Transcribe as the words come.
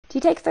Do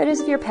you take photos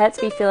of your pets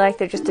but you feel like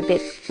they're just a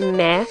bit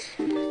meh?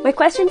 My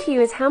question to you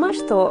is, how much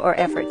thought or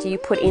effort do you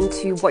put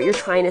into what you're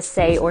trying to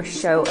say or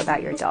show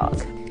about your dog?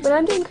 When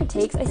I'm doing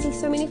critiques, I see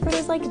so many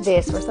photos like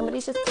this where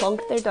somebody's just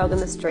plonked their dog on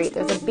the street,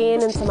 there's a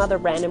bin and some other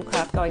random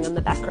crap going on in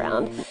the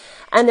background,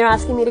 and they're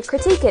asking me to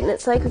critique it, and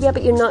it's like, yeah,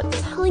 but you're not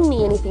telling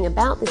me anything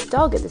about this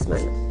dog at this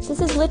moment.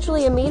 This is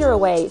literally a meter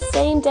away,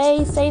 same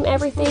day, same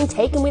everything,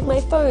 taken with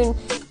my phone,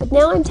 but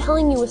now I'm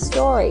telling you a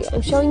story.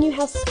 I'm showing you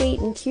how sweet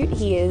and cute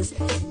he is,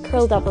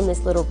 curled up on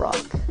this little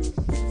rock.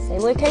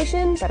 Same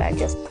location, but I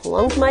just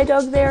plonked my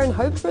dog there and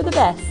hoped for the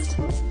best.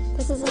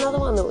 This is another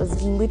one that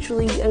was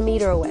literally a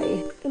meter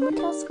away. And look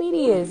how sweet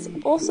he is.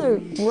 Also,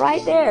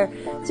 right there.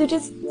 So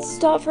just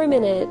stop for a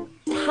minute,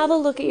 have a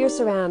look at your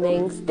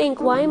surroundings,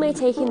 think, why am I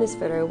taking this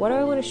photo? What do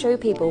I want to show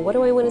people? What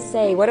do I want to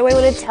say? What do I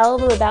want to tell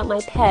them about my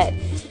pet?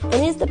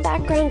 And is the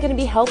background going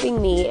to be helping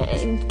me?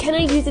 Can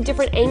I use a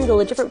different angle,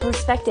 a different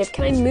perspective?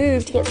 Can I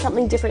move to get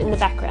something different in the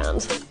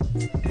background?